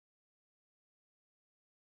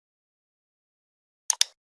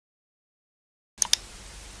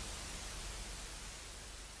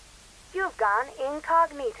You've gone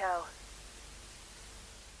incognito.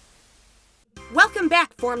 Welcome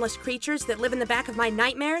back, formless creatures that live in the back of my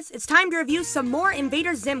nightmares. It's time to review some more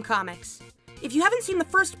Invader Zim comics. If you haven't seen the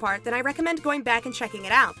first part, then I recommend going back and checking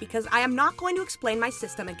it out, because I am not going to explain my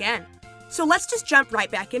system again. So let's just jump right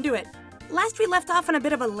back into it. Last we left off on a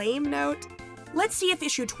bit of a lame note. Let's see if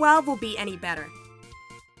issue 12 will be any better.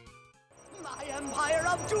 My Empire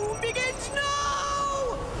of Doom begins now!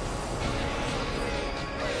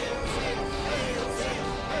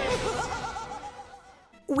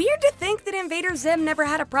 Weird to think that Invader Zim never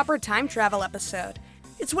had a proper time travel episode.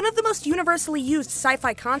 It's one of the most universally used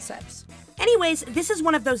sci-fi concepts. Anyways, this is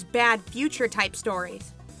one of those bad future type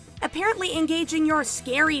stories. Apparently engaging your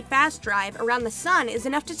scary fast drive around the sun is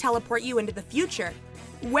enough to teleport you into the future.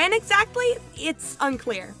 When exactly? It's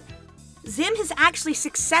unclear. Zim has actually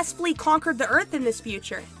successfully conquered the Earth in this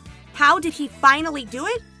future. How did he finally do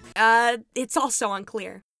it? It's also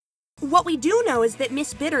unclear. What we do know is that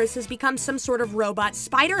Miss Bitters has become some sort of robot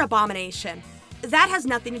spider abomination. That has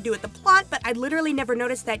nothing to do with the plot, but I literally never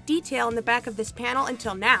noticed that detail in the back of this panel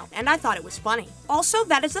until now, and I thought it was funny. Also,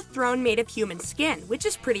 that is a throne made of human skin, which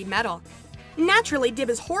is pretty metal. Naturally, Dib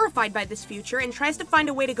is horrified by this future and tries to find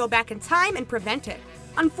a way to go back in time and prevent it.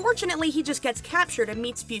 Unfortunately, he just gets captured and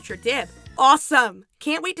meets future Dib. Awesome!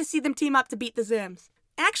 Can't wait to see them team up to beat the Zims.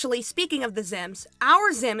 Actually, speaking of the Zims,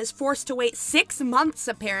 our Zim is forced to wait 6 months,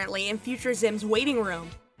 apparently, in future Zim's waiting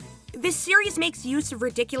room. This series makes use of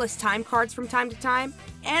ridiculous time cards from time to time,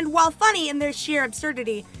 and while funny in their sheer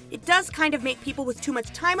absurdity, it does kind of make people with too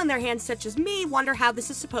much time on their hands, such as me, wonder how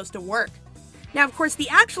this is supposed to work. Now, of course, the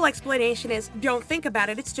actual explanation is, don't think about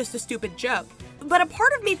it, it's just a stupid joke. But a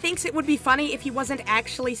part of me thinks it would be funny if he wasn't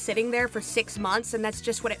actually sitting there for 6 months and that's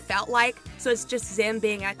just what it felt like, so it's just Zim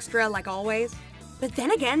being extra like always. But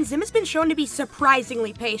then again, Zim has been shown to be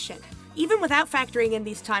surprisingly patient, even without factoring in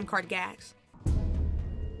these time card gags.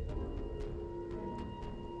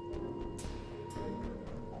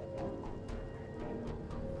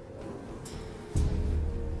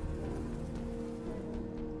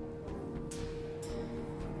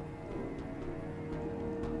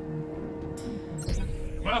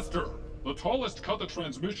 Master, the tallest cut the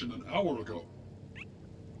transmission an hour ago.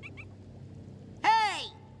 Hey!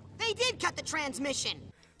 They did cut the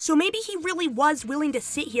transmission! So maybe he really was willing to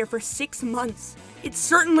sit here for 6 months. It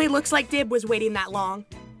certainly looks like Dib was waiting that long.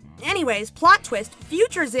 Anyways, plot twist,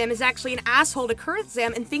 future Zim is actually an asshole to current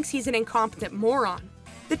Zim and thinks he's an incompetent moron.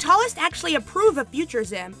 The tallest actually approve of future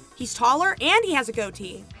Zim. He's taller and he has a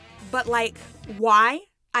goatee. But like, why?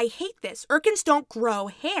 I hate this. Urkins don't grow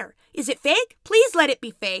hair. Is it fake? Please let it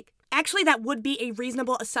be fake. Actually, that would be a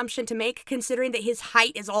reasonable assumption to make, considering that his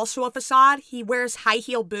height is also a facade. He wears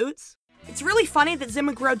high-heel boots. It's really funny that Zim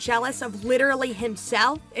would grow jealous of literally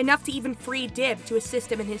himself, enough to even free Dib to assist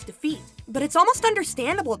him in his defeat. But it's almost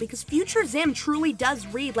understandable, because future Zim truly does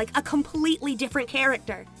read like a completely different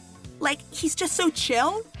character. Like, he's just so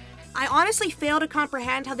chill. I honestly fail to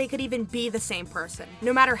comprehend how they could even be the same person,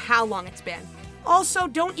 no matter how long it's been. Also,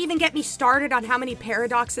 don't even get me started on how many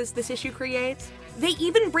paradoxes this issue creates. They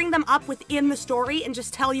even bring them up within the story and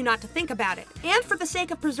just tell you not to think about it. And for the sake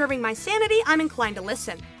of preserving my sanity, I'm inclined to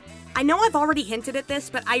listen. I know I've already hinted at this,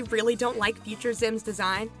 but I really don't like future Zim's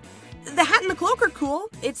design. The hat and the cloak are cool.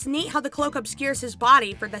 It's neat how the cloak obscures his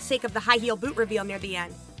body for the sake of the high-heel boot reveal near the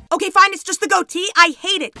end. Okay, fine, it's just the goatee. I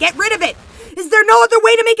hate it. Get rid of it. Is there no other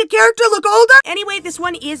way to make a character look older? Anyway, this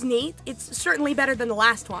one is neat. It's certainly better than the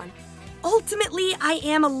last one. Ultimately, I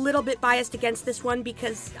am a little bit biased against this one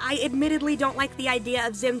because I admittedly don't like the idea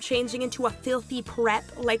of Zim changing into a filthy prep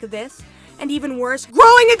like this. And even worse,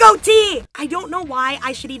 growing a goatee! I don't know why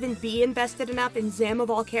I should even be invested enough in Zim of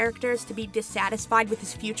all characters to be dissatisfied with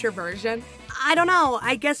his future version. I don't know,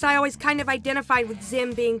 I guess I always kind of identified with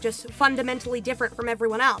Zim being just fundamentally different from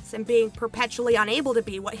everyone else and being perpetually unable to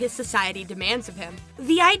be what his society demands of him.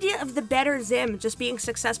 The idea of the better Zim just being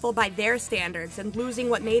successful by their standards and losing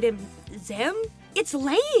what made him Zim? It's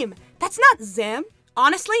lame! That's not Zim!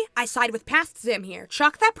 Honestly, I side with past Zim here.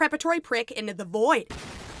 Chuck that preparatory prick into the void.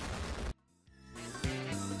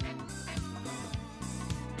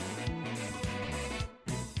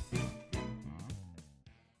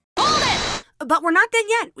 But we're not done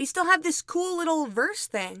yet. We still have this cool little verse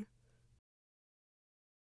thing.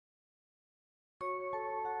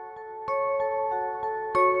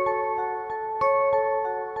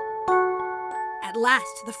 At last,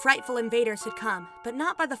 the frightful invaders had come, but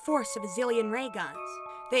not by the force of a zillion ray guns.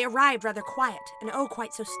 They arrived rather quiet, and oh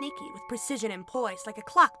quite so sneaky, with precision and poise, like a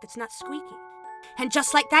clock that's not squeaky. And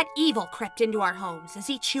just like that, evil crept into our homes, as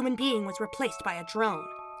each human being was replaced by a drone.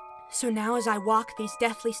 So now as I walk these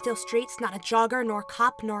deathly still streets, not a jogger, nor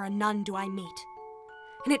cop, nor a nun do I meet.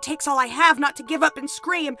 And it takes all I have not to give up and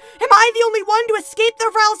scream. Am I the only one to escape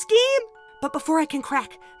their foul scheme? But before I can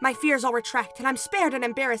crack, my fears all retract, and I'm spared an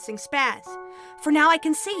embarrassing spaz. For now I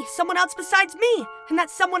can see someone else besides me, and that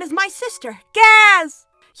someone is my sister, Gaz!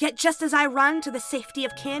 Yet just as I run to the safety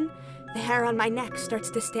of kin, the hair on my neck starts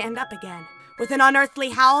to stand up again. With an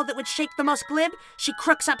unearthly howl that would shake the most glib, she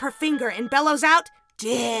crooks up her finger and bellows out,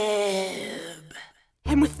 Dib!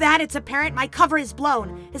 And with that, it's apparent my cover is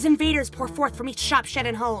blown, as invaders pour forth from each shop, shed,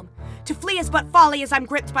 and home. To flee is but folly as I'm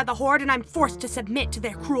gripped by the horde, and I'm forced to submit to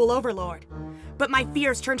their cruel overlord. But my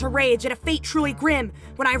fears turn to rage at a fate truly grim,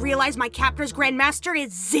 when I realize my captor's grandmaster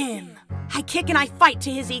is Zim. I kick and I fight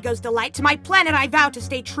to his ego's delight, to my planet I vow to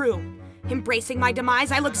stay true. Embracing my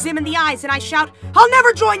demise, I look Zim in the eyes and I shout, I'll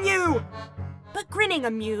never join you! But grinning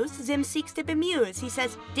amused, Zim seeks to bemuse. He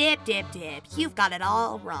says, Dib, dib, dib, you've got it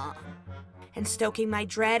all wrong. And stoking my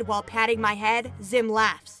dread while patting my head, Zim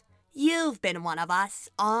laughs. You've been one of us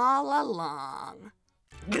all along.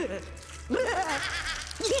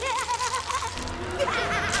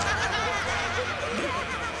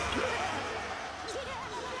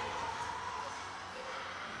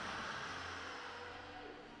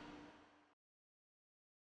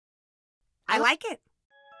 I like it.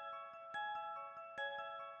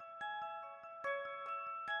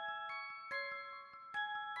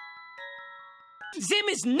 Zim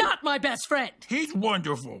is not my best friend. He's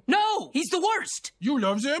wonderful. No, he's the worst. You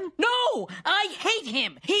love Zim? No, I hate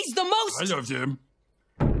him. He's the most... I love Zim.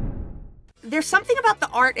 There's something about the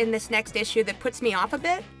art in this next issue that puts me off a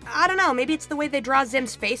bit. I don't know, maybe it's the way they draw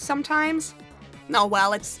Zim's face sometimes. Oh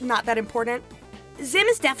well, it's not that important. Zim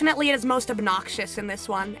is definitely at his most obnoxious in this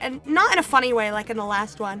one, and not in a funny way like in the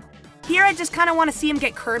last one. Here I just kind of want to see him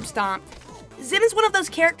get curb stomped. Zim is one of those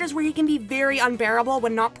characters where he can be very unbearable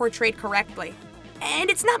when not portrayed correctly.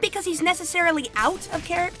 And it's not because he's necessarily out of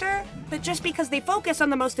character, but just because they focus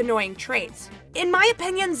on the most annoying traits. In my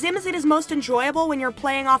opinion, Zim is at his most enjoyable when you're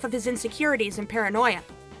playing off of his insecurities and paranoia.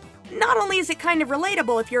 Not only is it kind of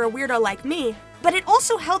relatable if you're a weirdo like me, but it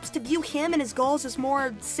also helps to view him and his goals as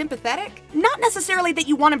more sympathetic. Not necessarily that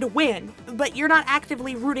you want him to win, but you're not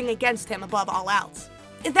actively rooting against him above all else.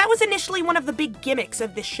 That was initially one of the big gimmicks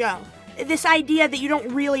of this show. This idea that you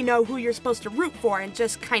don't really know who you're supposed to root for and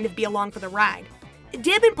just kind of be along for the ride.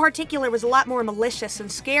 Dib in particular was a lot more malicious and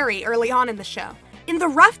scary early on in the show. In the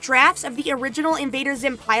rough drafts of the original Invader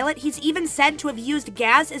Zim pilot, he's even said to have used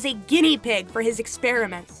Gaz as a guinea pig for his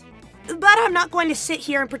experiments. But I'm not going to sit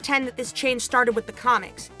here and pretend that this change started with the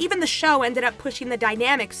comics. Even the show ended up pushing the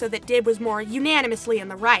dynamics so that Dib was more unanimously in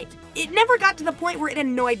the right. It never got to the point where it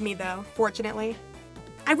annoyed me though, fortunately.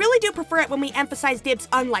 I really do prefer it when we emphasize Dib's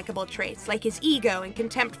unlikable traits, like his ego and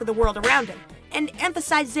contempt for the world around him, and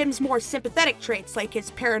emphasize Zim's more sympathetic traits like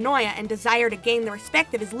his paranoia and desire to gain the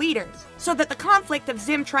respect of his leaders, so that the conflict of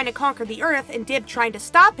Zim trying to conquer the Earth and Dib trying to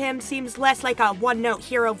stop him seems less like a one-note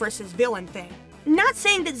hero versus villain thing. Not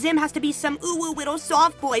saying that Zim has to be some ooh-woo little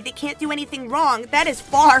soft boy that can't do anything wrong, that is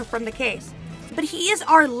far from the case. But he is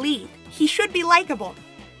our lead. He should be likable.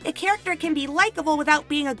 A character can be likable without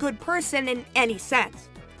being a good person in any sense.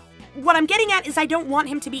 What I'm getting at is I don't want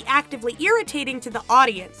him to be actively irritating to the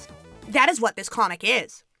audience. That is what this comic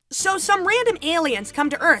is. So some random aliens come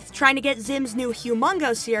to Earth trying to get Zim's new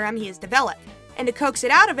humongo serum he has developed. And to coax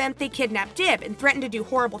it out of him, they kidnap Dib and threaten to do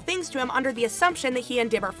horrible things to him under the assumption that he and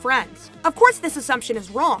Dib are friends. Of course this assumption is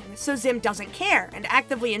wrong, so Zim doesn't care and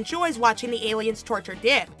actively enjoys watching the aliens torture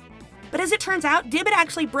Dib. But as it turns out, Dib had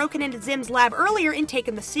actually broken into Zim's lab earlier and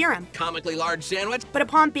taken the serum. Comically large sandwich. But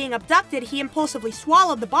upon being abducted, he impulsively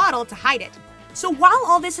swallowed the bottle to hide it. So while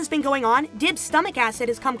all this has been going on, Dib's stomach acid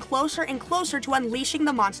has come closer and closer to unleashing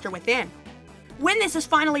the monster within. When this is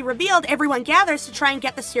finally revealed, everyone gathers to try and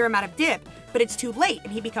get the serum out of Dib, but it's too late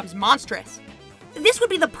and he becomes monstrous. This would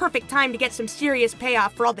be the perfect time to get some serious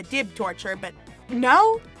payoff for all the Dib torture, but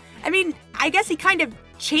no? I mean, I guess he kind of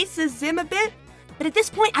chases Zim a bit, but at this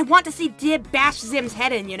point I want to see Dib bash Zim's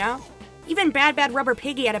head in, you know? Even Bad Bad Rubber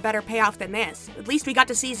Piggy had a better payoff than this. At least we got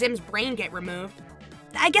to see Zim's brain get removed.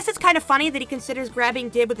 I guess it's kind of funny that he considers grabbing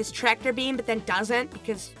Dib with his tractor beam but then doesn't,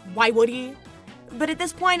 because why would he? But at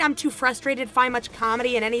this point, I'm too frustrated to find much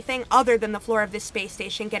comedy in anything other than the floor of this space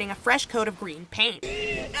station getting a fresh coat of green paint.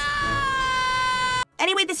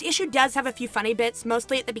 Anyway, this issue does have a few funny bits,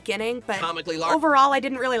 mostly at the beginning, but overall I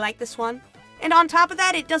didn't really like this one. And on top of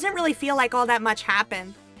that, it doesn't really feel like all that much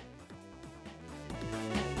happened.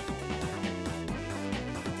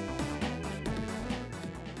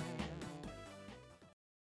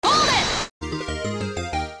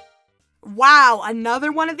 Wow,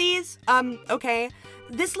 another one of these? Okay.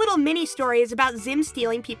 This little mini-story is about Zim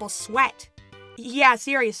stealing people's sweat. Yeah,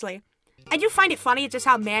 seriously. I do find it funny just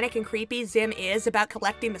how manic and creepy Zim is about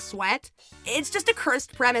collecting the sweat. It's just a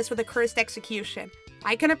cursed premise with a cursed execution.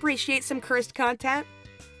 I can appreciate some cursed content.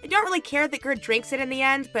 I don't really care that Gert drinks it in the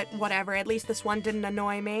end, but whatever, at least this one didn't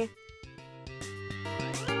annoy me.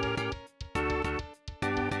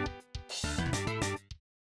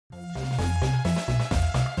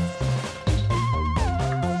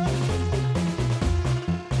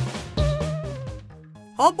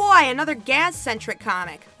 Oh boy, another Gaz-centric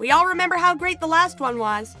comic. We all remember how great the last one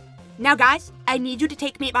was. Now guys, I need you to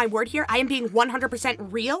take me at my word here. I am being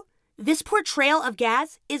 100% real. This portrayal of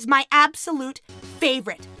Gaz is my absolute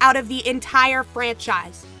favorite out of the entire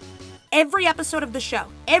franchise. Every episode of the show,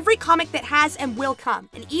 every comic that has and will come,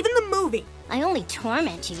 and even the movie. I only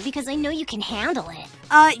torment you because I know you can handle it.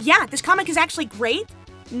 Yeah, this comic is actually great.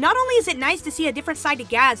 Not only is it nice to see a different side to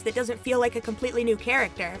Gaz that doesn't feel like a completely new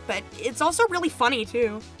character, but it's also really funny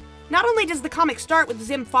too. Not only does the comic start with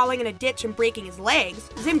Zim falling in a ditch and breaking his legs,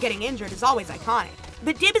 Zim getting injured is always iconic,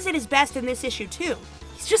 but Dib is at his best in this issue too.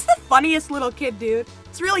 He's just the funniest little kid, dude.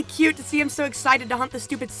 It's really cute to see him so excited to hunt the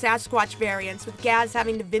stupid Sasquatch variants, with Gaz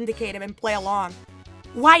having to vindicate him and play along.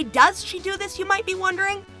 Why does she do this, you might be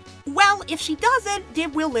wondering? Well, if she doesn't,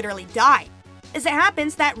 Dib will literally die. As it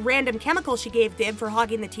happens, that random chemical she gave Dib for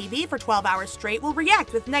hogging the TV for 12 hours straight will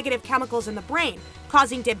react with negative chemicals in the brain,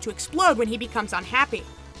 causing Dib to explode when he becomes unhappy.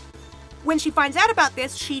 When she finds out about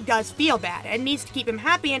this, she does feel bad, and needs to keep him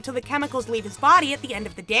happy until the chemicals leave his body at the end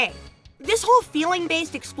of the day. This whole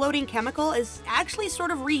feeling-based exploding chemical is actually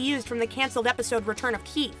sort of reused from the cancelled episode Return of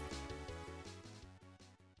Keith.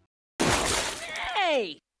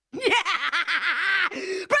 Hey!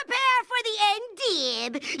 Prepare for the end,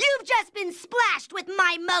 Dib. You've just been splashed with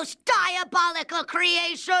my most diabolical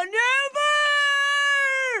creation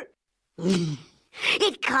ever!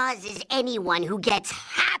 It causes anyone who gets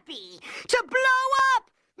happy to blow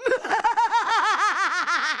up!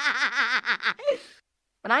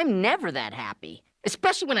 But I'm never that happy,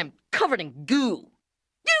 especially when I'm covered in goo.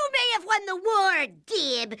 You may have won the war,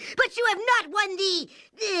 Dib, but you have not won the...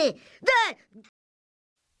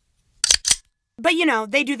 But you know,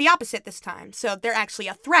 they do the opposite this time, so they're actually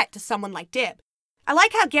a threat to someone like Dib. I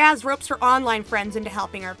like how Gaz ropes her online friends into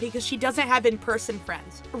helping her because she doesn't have in-person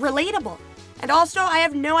friends. Relatable. And also, I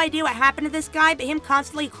have no idea what happened to this guy, but him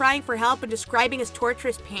constantly crying for help and describing his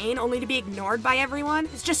torturous pain only to be ignored by everyone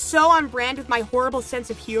is just so on brand with my horrible sense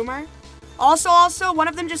of humor. Also, one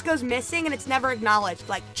of them just goes missing and it's never acknowledged,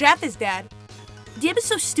 like Jeff is dead. Dib is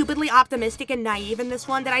so stupidly optimistic and naive in this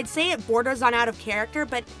one that I'd say it borders on out of character,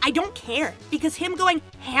 but I don't care, because him going,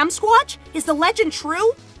 "Hamsquatch? Is the legend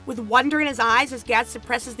true?" with wonder in his eyes as Gaz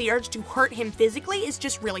suppresses the urge to hurt him physically is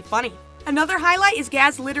just really funny. Another highlight is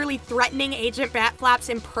Gaz literally threatening Agent Batflaps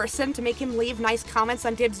in person to make him leave nice comments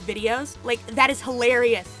on Dib's videos. Like, that is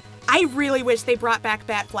hilarious. I really wish they brought back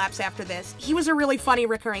Batflaps after this. He was a really funny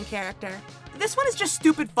recurring character. This one is just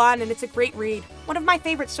stupid fun and it's a great read. One of my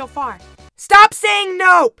favorites so far. Stop saying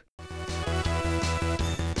nope!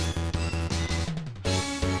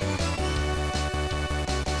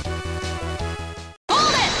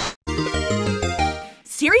 Hold it!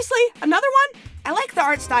 Seriously? Another one? I like the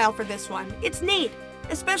art style for this one. It's neat,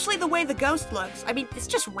 especially the way the ghost looks. I mean, it's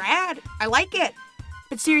just rad. I like it.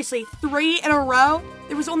 But seriously, 3 in a row?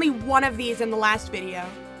 There was only one of these in the last video.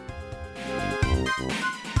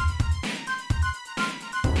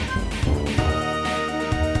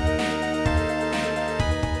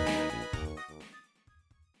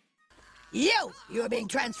 You're being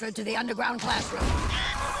transferred to the underground classroom.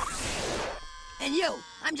 And you,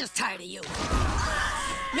 I'm just tired of you.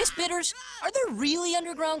 Miss Bitters, are there really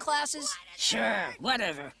underground classes? Sure,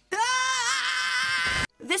 whatever.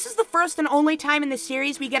 This is the first and only time in the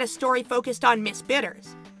series we get a story focused on Miss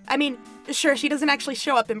Bitters. I mean, sure, she doesn't actually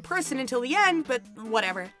show up in person until the end, but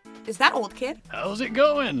whatever. Is that old kid? How's it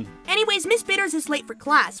going? Anyways, Miss Bitters is late for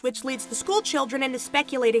class, which leads the school children into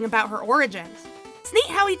speculating about her origins. It's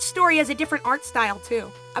neat how each story has a different art style,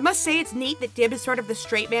 too. I must say it's neat that Dib is sort of the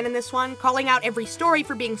straight man in this one, calling out every story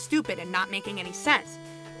for being stupid and not making any sense.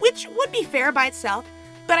 Which would be fair by itself,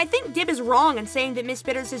 but I think Dib is wrong in saying that Miss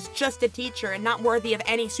Bitters is just a teacher and not worthy of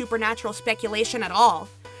any supernatural speculation at all.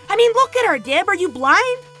 I mean, look at her, Dib, are you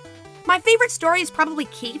blind? My favorite story is probably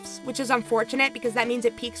Keith's, which is unfortunate because that means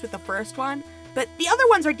it peaks with the first one, but the other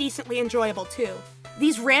ones are decently enjoyable too.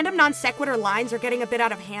 These random non sequitur lines are getting a bit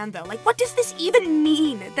out of hand though. Like, what does this even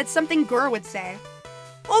mean? That's something Gur would say.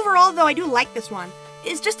 Overall though, I do like this one.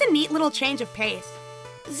 It's just a neat little change of pace.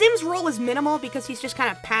 Zim's role is minimal because he's just kind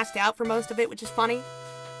of passed out for most of it, which is funny.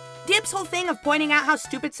 Dib's whole thing of pointing out how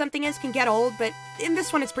stupid something is can get old, but in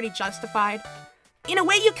this one it's pretty justified. In a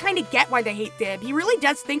way, you kinda get why they hate Dib. He really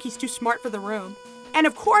does think he's too smart for the room. And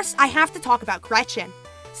of course, I have to talk about Gretchen.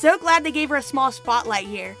 So glad they gave her a small spotlight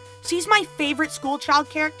here. She's my favorite schoolchild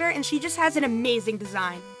character, and she just has an amazing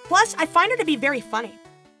design. Plus, I find her to be very funny.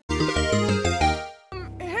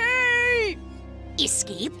 Hey!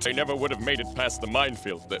 Escaped? They never would have made it past the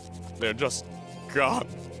minefield. They're just gone.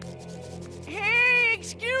 Hey,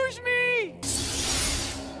 excuse me!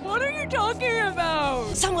 What are you talking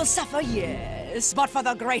about? Some will suffer, yes, but for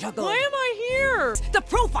the greater good. Why am I here? The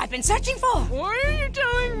proof I've been searching for! Why are you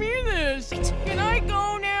telling me this? Can I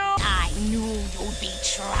go now? I knew you'd be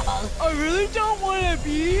trouble. I really don't want to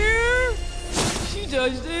be here. She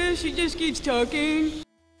does this, she just keeps talking.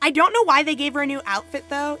 I don't know why they gave her a new outfit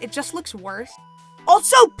though, it just looks worse.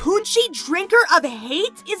 Also, Punchy, Drinker of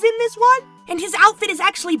Hate, is in this one, and his outfit is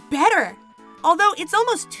actually better. Although it's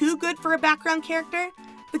almost too good for a background character,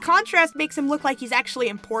 the contrast makes him look like he's actually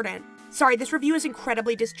important. Sorry, this review is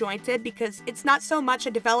incredibly disjointed because it's not so much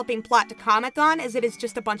a developing plot to comment on as it is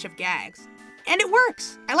just a bunch of gags. And it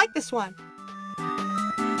works! I like this one.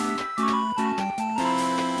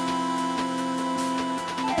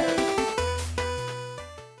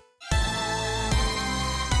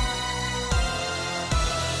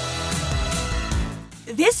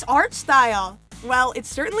 This art style! Well, it's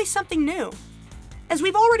certainly something new. As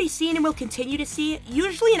we've already seen and will continue to see,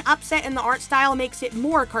 usually an upset in the art style makes it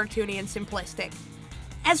more cartoony and simplistic.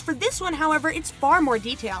 As for this one, however, it's far more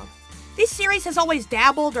detailed. This series has always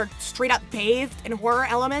dabbled or straight up bathed in horror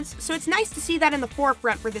elements, so it's nice to see that in the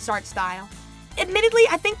forefront for this art style. Admittedly,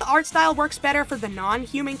 I think the art style works better for the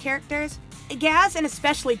non-human characters. Gaz and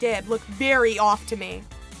especially Dib look very off to me.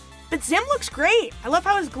 But Zim looks great! I love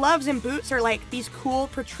how his gloves and boots are like these cool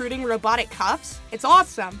protruding robotic cuffs. It's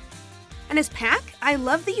awesome! And his pack? I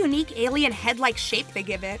love the unique alien head-like shape they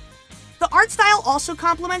give it. The art style also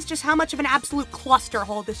complements just how much of an absolute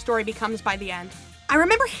clusterhole this story becomes by the end. I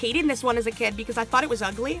remember hating this one as a kid because I thought it was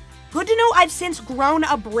ugly. Good to know I've since grown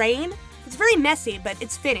a brain. It's very messy, but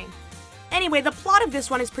it's fitting. Anyway, the plot of this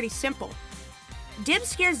one is pretty simple. Dib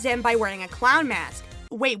scares Zim by wearing a clown mask.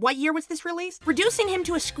 Wait, what year was this released? Reducing him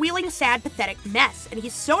to a squealing, sad, pathetic mess, and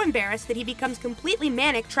he's so embarrassed that he becomes completely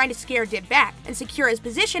manic trying to scare Dib back and secure his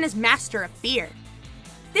position as Master of Fear.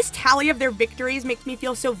 This tally of their victories makes me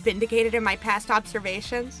feel so vindicated in my past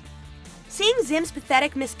observations. Seeing Zim's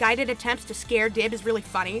pathetic, misguided attempts to scare Dib is really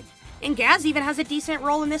funny, and Gaz even has a decent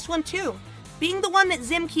role in this one too, being the one that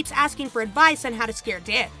Zim keeps asking for advice on how to scare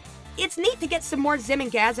Dib. It's neat to get some more Zim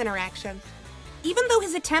and Gaz interactions. Even though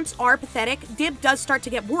his attempts are pathetic, Dib does start to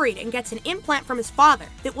get worried and gets an implant from his father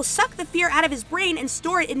that will suck the fear out of his brain and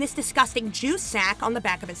store it in this disgusting juice sack on the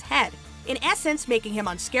back of his head, in essence making him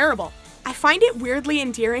unscarable. I find it weirdly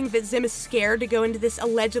endearing that Zim is scared to go into this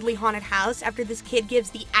allegedly haunted house after this kid gives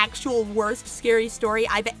the actual worst scary story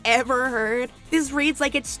I've ever heard. This reads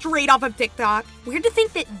like it's straight off of TikTok. Weird to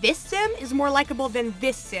think that this Zim is more likable than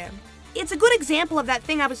this Zim. It's a good example of that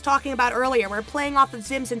thing I was talking about earlier, where playing off of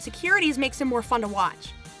Zim's insecurities makes him more fun to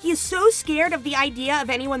watch. He is so scared of the idea of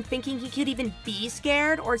anyone thinking he could even be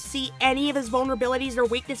scared or see any of his vulnerabilities or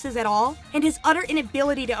weaknesses at all, and his utter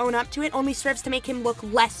inability to own up to it only serves to make him look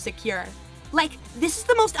less secure. Like, this is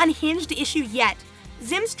the most unhinged issue yet.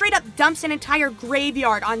 Zim straight up dumps an entire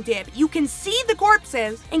graveyard on Dib. You can see the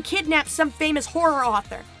corpses, and kidnaps some famous horror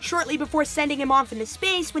author, shortly before sending him off into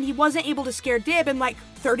space when he wasn't able to scare Dib in like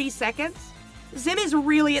 30 seconds. Zim is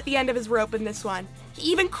really at the end of his rope in this one.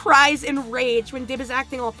 He even cries in rage when Dib is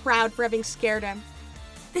acting all proud for having scared him.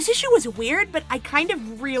 This issue was weird, but I kind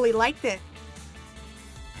of really liked it.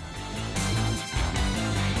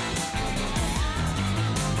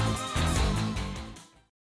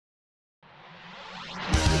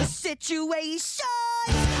 Situations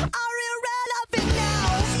are irrelevant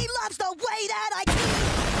now. He loves the way that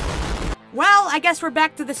I... Well, I guess we're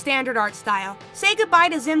back to the standard art style. Say goodbye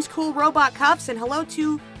to Zim's cool robot cuffs and hello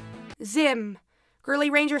to Zim. Girly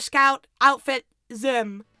Ranger Scout outfit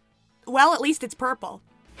Zim. Well, at least it's purple.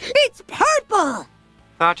 It's purple!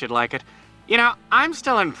 Thought you'd like it. You know, I'm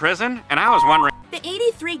still in prison, and I was wondering... The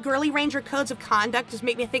 83 Girly Ranger codes of conduct just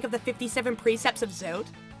make me think of the 57 precepts of Zod.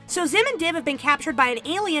 So Zim and Dib have been captured by an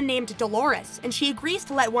alien named Dolores, and she agrees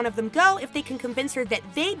to let one of them go if they can convince her that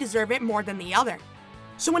they deserve it more than the other.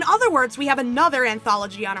 So in other words, we have another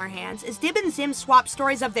anthology on our hands, as Dib and Zim swap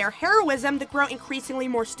stories of their heroism that grow increasingly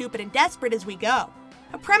more stupid and desperate as we go.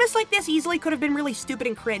 A premise like this easily could have been really stupid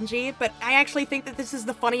and cringy, but I actually think that this is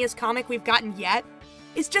the funniest comic we've gotten yet.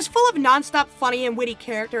 It's just full of non-stop funny and witty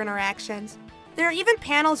character interactions. There are even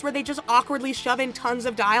panels where they just awkwardly shove in tons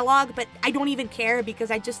of dialogue, but I don't even care because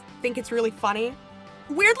I just think it's really funny.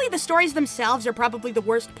 Weirdly, the stories themselves are probably the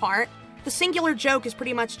worst part. The singular joke is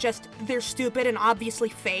pretty much just, they're stupid and obviously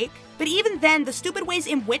fake. But even then, the stupid ways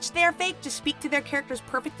in which they're fake just speak to their characters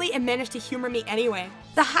perfectly and manage to humor me anyway.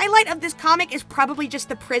 The highlight of this comic is probably just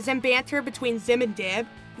the prison banter between Zim and Dib.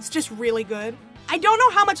 It's just really good. I don't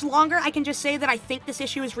know how much longer I can just say that I think this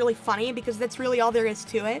issue is really funny because that's really all there is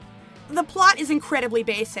to it. The plot is incredibly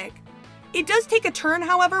basic. It does take a turn,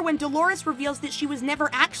 however, when Dolores reveals that she was never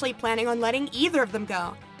actually planning on letting either of them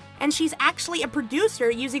go. And she's actually a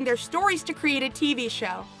producer using their stories to create a TV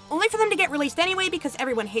show, only for them to get released anyway because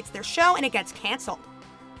everyone hates their show and it gets cancelled.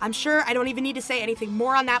 I'm sure I don't even need to say anything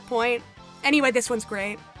more on that point. Anyway, this one's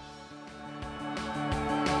great.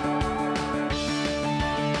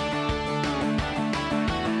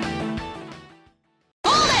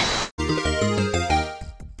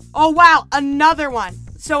 Oh wow, another one!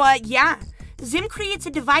 So yeah. Zim creates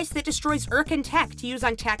a device that destroys Irken tech to use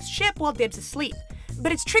on Tak's ship while Dib's asleep.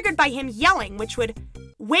 But it's triggered by him yelling, which would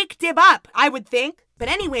wake Dib up, I would think. But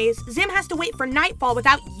anyways, Zim has to wait for nightfall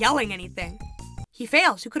without yelling anything. He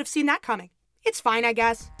fails, who could have seen that coming? It's fine, I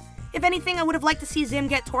guess. If anything, I would have liked to see Zim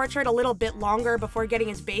get tortured a little bit longer before getting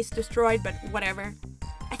his base destroyed, but whatever.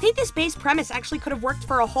 I think this base premise actually could have worked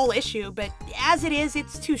for a whole issue, but as it is,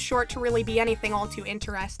 it's too short to really be anything all too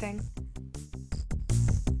interesting.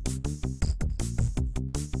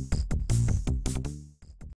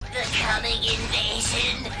 The coming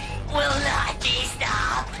invasion will not be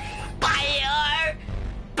stopped by your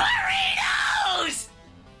burritos!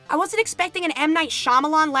 I wasn't expecting an M. Night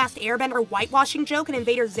Shyamalan Last Airbender whitewashing joke in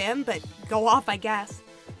Invader Zim, but go off, I guess.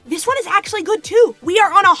 This one is actually good too. We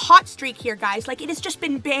are on a hot streak here, guys. Like, it has just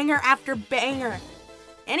been banger after banger.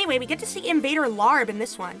 Anyway, we get to see Invader Larb in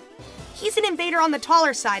this one. He's an invader on the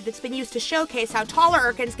taller side that's been used to showcase how taller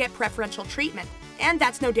Irkens get preferential treatment. And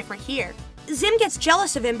that's no different here. Zim gets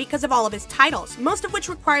jealous of him because of all of his titles, most of which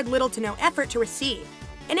required little to no effort to receive.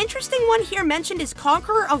 An interesting one here mentioned is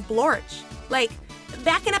Conqueror of Blorch. Like,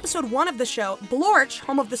 back in episode 1 of the show, Blorch,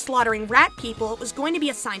 home of the slaughtering rat people, was going to be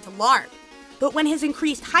assigned to Larb. But when his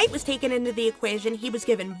increased height was taken into the equation, he was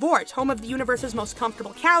given Vort, home of the universe's most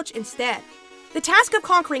comfortable couch, instead. The task of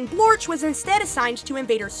conquering Blorch was instead assigned to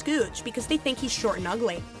Invader Scooge, because they think he's short and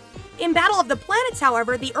ugly. In Battle of the Planets,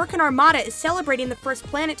 however, the Irken Armada is celebrating the first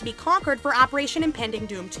planet to be conquered for Operation Impending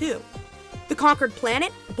Doom 2. The conquered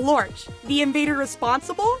planet? Blorch. The invader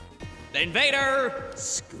responsible? The invader...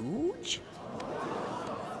 Scooge?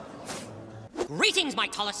 Greetings, my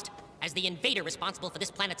tallest! As the invader responsible for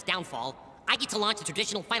this planet's downfall, I get to launch the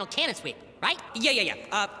traditional final cannon sweep, right?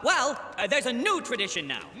 Yeah. There's a new tradition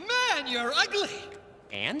now. Man, you're ugly!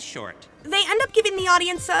 And short. They end up giving the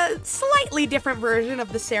audience a slightly different version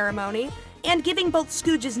of the ceremony, and giving both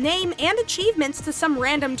Scooge's name and achievements to some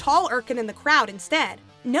random tall Irken in the crowd instead.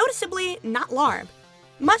 Noticeably, not Larb.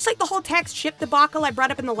 Much like the whole Tak's ship debacle I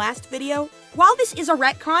brought up in the last video, while this is a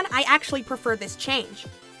retcon, I actually prefer this change.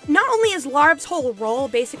 Not only is Larb's whole role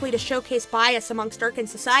basically to showcase bias amongst Irken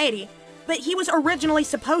society, but he was originally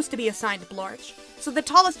supposed to be assigned to Blorch, so the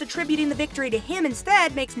tallest attributing the victory to him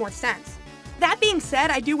instead makes more sense. That being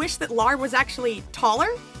said, I do wish that Larb was actually taller.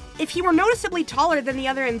 If he were noticeably taller than the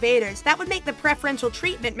other invaders, that would make the preferential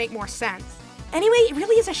treatment make more sense. Anyway, it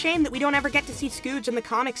really is a shame that we don't ever get to see Scooge in the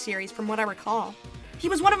comic series from what I recall. He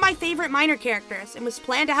was one of my favorite minor characters and was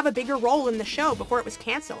planned to have a bigger role in the show before it was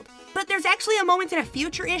cancelled. But there's actually a moment in a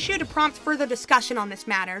future issue to prompt further discussion on this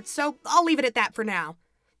matter, so I'll leave it at that for now.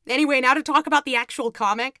 Anyway, now to talk about the actual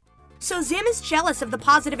comic. So Zim is jealous of the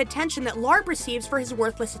positive attention that Larb receives for his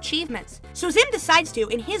worthless achievements. So Zim decides to,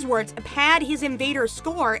 in his words, pad his invader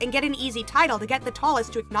score and get an easy title to get the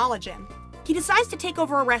tallest to acknowledge him. He decides to take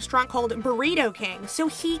over a restaurant called Burrito King so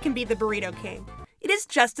he can be the Burrito King. It is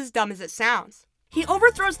just as dumb as it sounds. He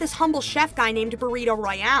overthrows this humble chef guy named Burrito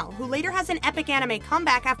Royale, who later has an epic anime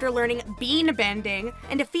comeback after learning bean bending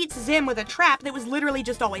and defeats Zim with a trap that was literally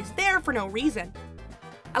just always there for no reason.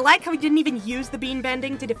 I like how he didn't even use the bean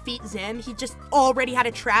bending to defeat Zim, he just already had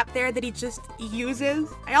a trap there that he just uses.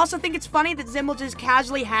 I also think it's funny that Zim will just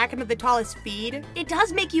casually hack into the tallest feed. It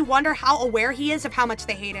does make you wonder how aware he is of how much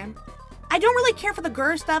they hate him. I don't really care for the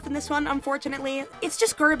Gur stuff in this one, unfortunately. It's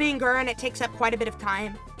just Gur being Gur and it takes up quite a bit of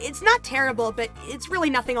time. It's not terrible, but it's really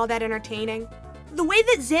nothing all that entertaining. The way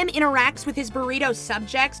that Zim interacts with his burrito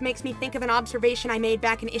subjects makes me think of an observation I made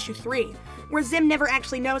back in issue 3, where Zim never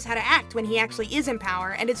actually knows how to act when he actually is in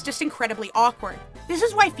power, and it's just incredibly awkward. This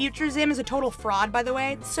is why future Zim is a total fraud, by the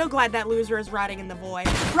way. So glad that loser is rotting in the void.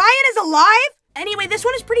 Ryan is alive? Anyway, this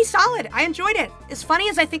one is pretty solid. I enjoyed it. As funny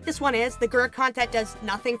as I think this one is, the GER content does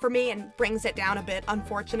nothing for me and brings it down a bit,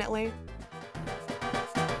 unfortunately.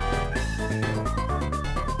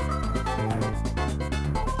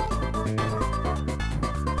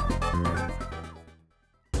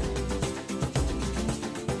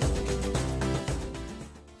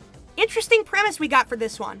 Interesting premise we got for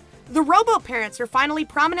this one. The robo-parents are finally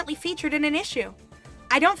prominently featured in an issue.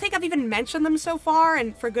 I don't think I've even mentioned them so far,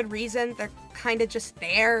 and for good reason, they're kinda just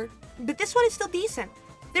there. But this one is still decent.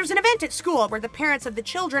 There's an event at school where the parents of the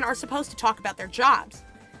children are supposed to talk about their jobs.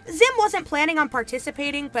 Zim wasn't planning on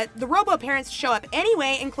participating, but the robo-parents show up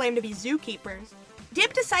anyway and claim to be zookeepers.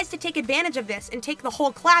 Dib decides to take advantage of this and take the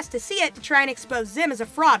whole class to see it to try and expose Zim as a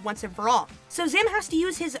fraud once and for all. So Zim has to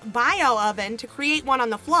use his bio-oven to create one on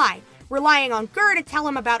the fly, relying on GER to tell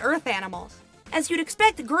him about Earth animals. As you'd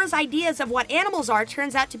expect, GER's ideas of what animals are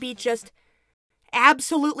turns out to be just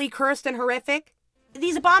absolutely cursed and horrific.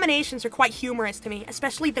 These abominations are quite humorous to me,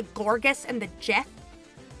 especially the Gorgus and the Jeth.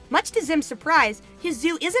 Much to Zim's surprise, his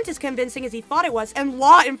zoo isn't as convincing as he thought it was, and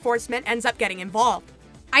law enforcement ends up getting involved.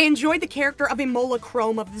 I enjoyed the character of Imola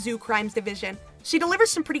Chrome of the Zoo Crimes Division. She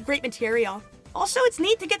delivers some pretty great material. Also, it's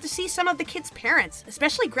neat to get to see some of the kids' parents,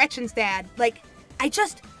 especially Gretchen's dad. Like, I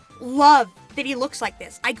just love that he looks like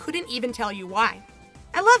this. I couldn't even tell you why.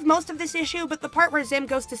 I love most of this issue, but the part where Zim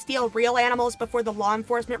goes to steal real animals before the law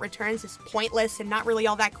enforcement returns is pointless and not really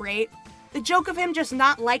all that great. The joke of him just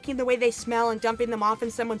not liking the way they smell and dumping them off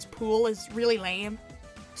in someone's pool is really lame.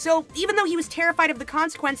 So, even though he was terrified of the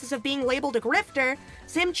consequences of being labeled a grifter,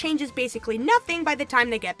 Zim changes basically nothing by the time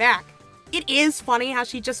they get back. It is funny how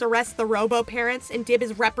she just arrests the robo-parents and Dib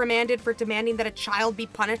is reprimanded for demanding that a child be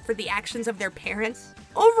punished for the actions of their parents.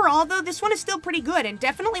 Overall, though, this one is still pretty good and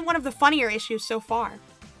definitely one of the funnier issues so far.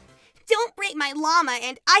 Don't break my llama,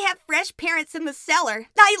 and I have fresh parents in the cellar.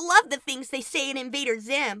 I love the things they say in Invader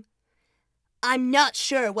Zim. I'm not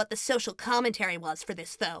sure what the social commentary was for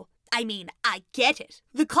this, though. I mean, I get it.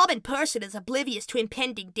 The common person is oblivious to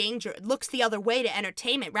impending danger and looks the other way to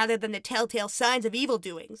entertainment rather than the telltale signs of evil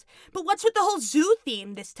doings. But what's with the whole zoo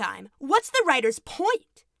theme this time? What's the writer's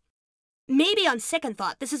point? Maybe on second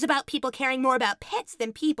thought, this is about people caring more about pets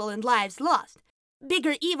than people and lives lost.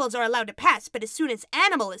 Bigger evils are allowed to pass, but as soon as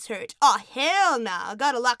animal is hurt, oh hell nah,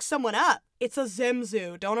 gotta lock someone up. It's a Zim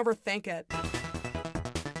Zoo, don't overthink it.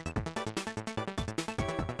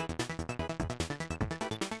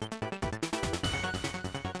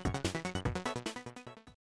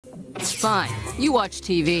 Fine, you watch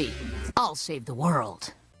TV. I'll save the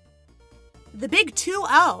world. The Big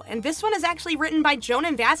 2-0, and this one is actually written by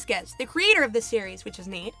Jonan Vasquez, the creator of the series, which is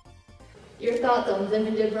neat. Your thoughts on Zim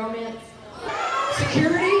and Dib romance?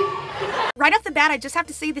 Security? Right off the bat, I just have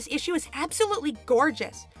to say this issue is absolutely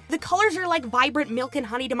gorgeous. The colors are like vibrant milk and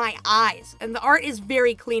honey to my eyes, and the art is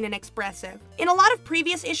very clean and expressive. In a lot of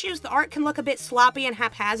previous issues, the art can look a bit sloppy and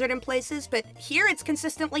haphazard in places, but here it's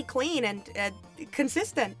consistently clean and,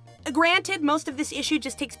 consistent. Granted, most of this issue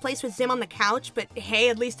just takes place with Zim on the couch, but hey,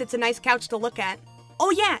 at least it's a nice couch to look at.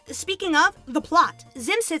 Oh yeah, speaking of, the plot.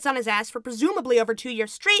 Zim sits on his ass for presumably over 2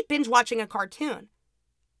 years straight binge-watching a cartoon.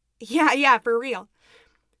 Yeah, for real.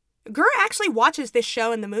 GER actually watches this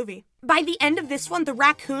show in the movie. By the end of this one, the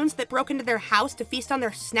raccoons that broke into their house to feast on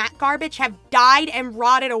their snack garbage have died and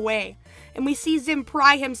rotted away. And we see Zim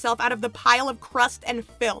pry himself out of the pile of crust and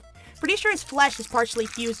filth. Pretty sure his flesh is partially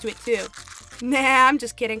fused to it too. Nah, I'm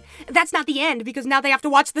just kidding. That's not the end, because now they have to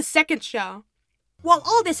watch the second show. While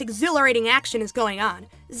all this exhilarating action is going on,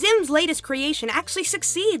 Zim's latest creation actually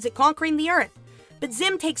succeeds at conquering the Earth. But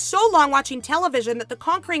Zim takes so long watching television that the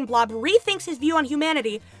conquering blob rethinks his view on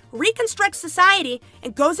humanity, reconstructs society,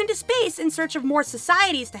 and goes into space in search of more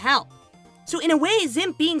societies to help. So in a way,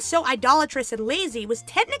 Zim being so idolatrous and lazy was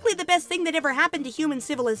technically the best thing that ever happened to human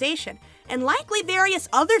civilization, and likely various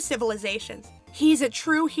other civilizations. He's a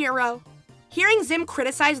true hero. Hearing Zim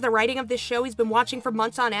criticize the writing of this show he's been watching for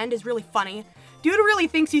months on end is really funny. Dude really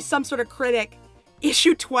thinks he's some sort of critic.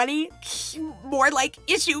 Issue 20? More like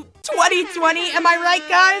issue 2020, am I right,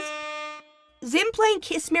 guys? Zim playing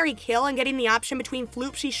Kiss, Marry, Kill and getting the option between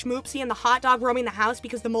Floopsy, Schmoopsy, and the hot dog roaming the house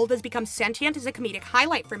because the mold has become sentient is a comedic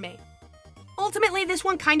highlight for me. Ultimately, this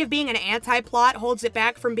one kind of being an anti-plot holds it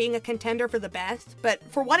back from being a contender for the best, but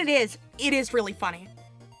for what it is really funny.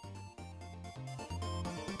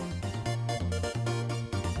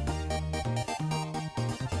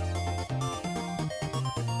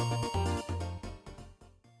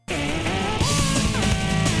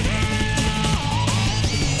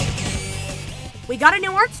 We got a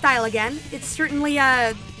new art style again. It's certainly,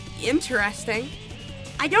 interesting.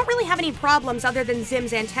 I don't really have any problems other than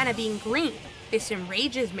Zim's antenna being green. This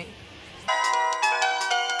enrages me.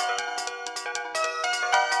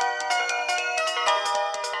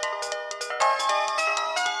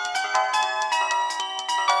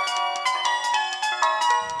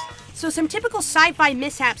 So some typical sci-fi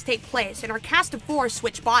mishaps take place, and our cast of 4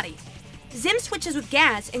 switch bodies. Zim switches with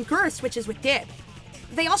Gaz, and Gur switches with Dib.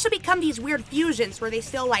 They also become these weird fusions where they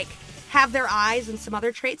still, like, have their eyes and some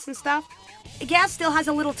other traits and stuff. Gaz still has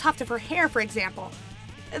a little tuft of her hair, for example.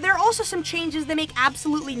 There are also some changes that make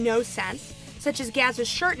absolutely no sense, such as Gaz's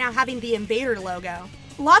shirt now having the Invader logo.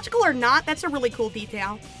 Logical or not, that's a really cool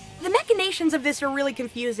detail. The machinations of this are really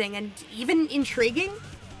confusing and even intriguing.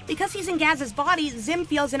 Because he's in Gaz's body, Zim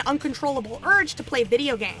feels an uncontrollable urge to play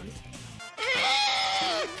video games.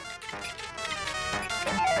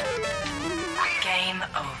 Game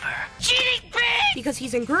over. Cheating pig! Because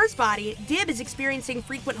he's in Gur's body, Dib is experiencing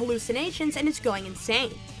frequent hallucinations and is going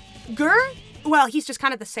insane. Gur? Well, he's just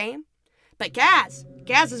kind of the same. But Gaz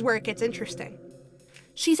is where it gets interesting.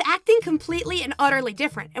 She's acting completely and utterly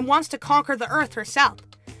different and wants to conquer the Earth herself.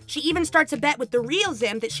 She even starts a bet with the real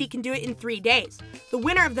Zim that she can do it in 3 days. The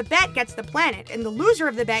winner of the bet gets the planet, and the loser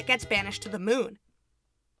of the bet gets banished to the moon.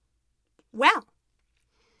 Well,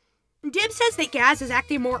 Dib says that Gaz is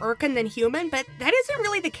acting more Irken than human, but that isn't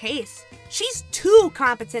really the case. She's too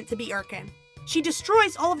competent to be Irken. She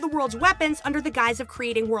destroys all of the world's weapons under the guise of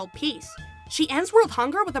creating world peace. She ends world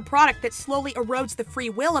hunger with a product that slowly erodes the free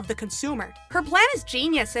will of the consumer. Her plan is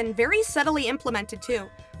genius and very subtly implemented too.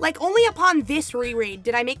 Like, only upon this reread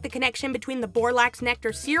did I make the connection between the Borlax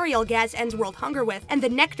Nectar cereal Gaz ends world hunger with and the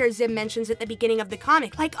nectar Zim mentions at the beginning of the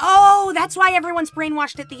comic. Like, oh, that's why everyone's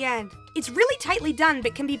brainwashed at the end. It's really tightly done,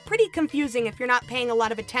 but can be pretty confusing if you're not paying a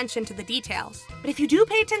lot of attention to the details. But if you do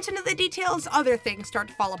pay attention to the details, other things start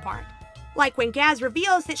to fall apart. Like when Gaz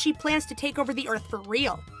reveals that she plans to take over the Earth for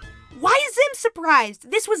real. Why is Zim surprised?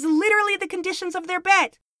 This was literally the conditions of their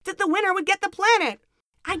bet, that the winner would get the planet.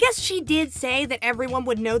 I guess she did say that everyone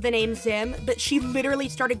would know the name Zim, but she literally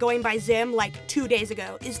started going by Zim like 2 days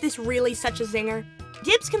ago. Is this really such a zinger?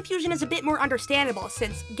 Dib's confusion is a bit more understandable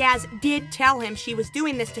since Gaz did tell him she was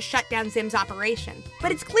doing this to shut down Zim's operation.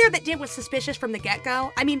 But it's clear that Dib was suspicious from the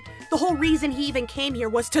get-go. I mean, the whole reason he even came here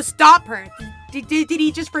was to stop her. Did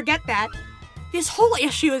he just forget that? This whole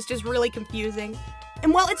issue is just really confusing.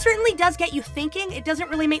 And while it certainly does get you thinking, it doesn't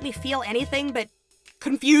really make me feel anything but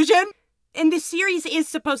confusion. And this series is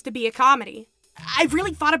supposed to be a comedy. I've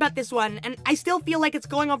really thought about this one, and I still feel like it's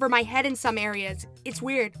going over my head in some areas. It's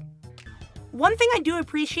weird. One thing I do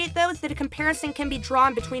appreciate, though, is that a comparison can be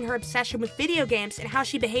drawn between her obsession with video games and how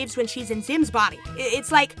she behaves when she's in Zim's body.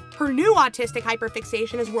 It's like her new autistic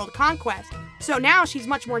hyperfixation is world conquest, so now she's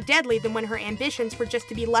much more deadly than when her ambitions were just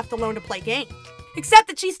to be left alone to play games. Except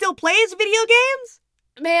that she still plays video games?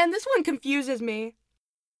 Man, this one confuses me.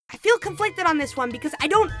 I feel conflicted on this one because I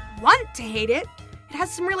don't want to hate it. It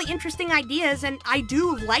has some really interesting ideas, and I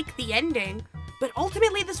do like the ending. But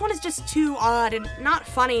ultimately, this one is just too odd and not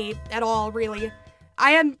funny at all, really.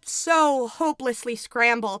 I am so hopelessly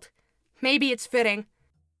scrambled. Maybe it's fitting.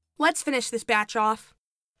 Let's finish this batch off.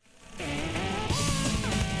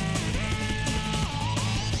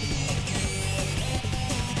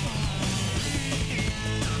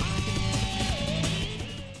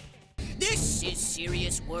 This is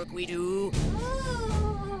serious work we do.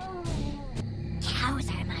 Cows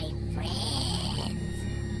are my friends.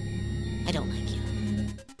 I don't like you.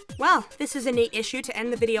 Well, this is a neat issue to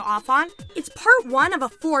end the video off on. It's part 1 of a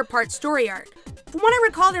 4-part story arc. From what I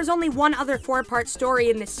recall, there's only one other 4-part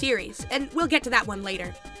story in this series, and we'll get to that one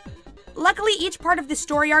later. Luckily, each part of this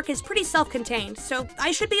story arc is pretty self-contained, so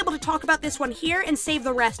I should be able to talk about this one here and save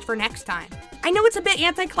the rest for next time. I know it's a bit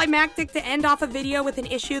anticlimactic to end off a video with an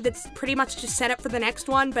issue that's pretty much just set up for the next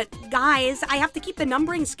one, but guys, I have to keep the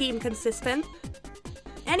numbering scheme consistent.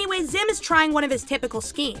 Anyway, Zim is trying one of his typical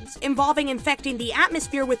schemes, involving infecting the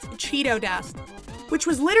atmosphere with Cheeto dust, which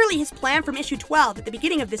was literally his plan from issue 12 at the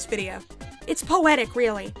beginning of this video. It's poetic,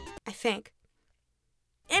 really, I think.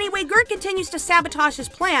 Anyway, Gert continues to sabotage his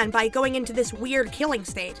plan by going into this weird killing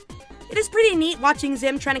state. It is pretty neat watching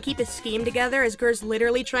Zim trying to keep his scheme together as Gert's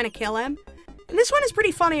literally trying to kill him. And this one is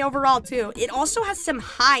pretty funny overall, too. It also has some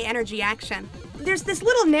high-energy action. There's this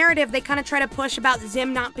little narrative they kind of try to push about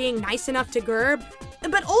Zim not being nice enough to Gerb,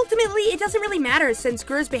 but ultimately, it doesn't really matter since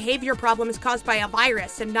Ger's behavior problem is caused by a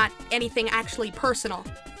virus and not anything actually personal.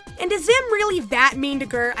 And is Zim really that mean to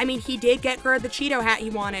Ger? I mean, he did get Ger the Cheeto hat he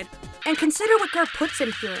wanted. And consider what Ger puts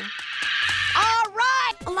him through.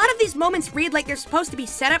 Alright! A lot of these moments read like they're supposed to be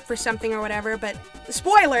set up for something or whatever, but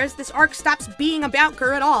spoilers, this arc stops being about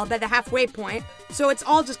Ger at all by the halfway point, so it's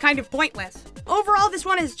all just kind of pointless. Overall, this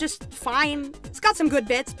one is just fine. It's got some good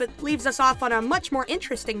bits, but leaves us off on a much more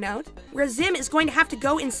interesting note, where Zim is going to have to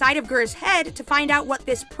go inside of Ger's head to find out what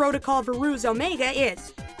this Protocol Veruz Omega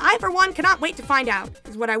is. I, for one, cannot wait to find out,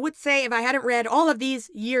 is what I would say if I hadn't read all of these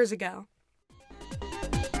years ago.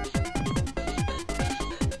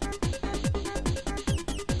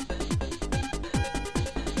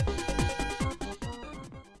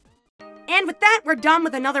 And with that, we're done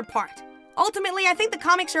with another part. Ultimately, I think the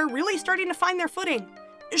comics are really starting to find their footing.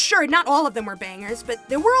 Sure, not all of them were bangers, but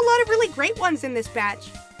there were a lot of really great ones in this batch.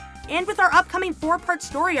 And with our upcoming 4-part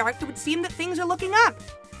story arc, it would seem that things are looking up.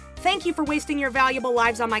 Thank you for wasting your valuable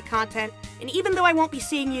lives on my content, and even though I won't be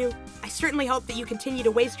seeing you, I certainly hope that you continue to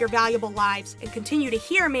waste your valuable lives and continue to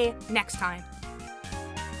hear me next time.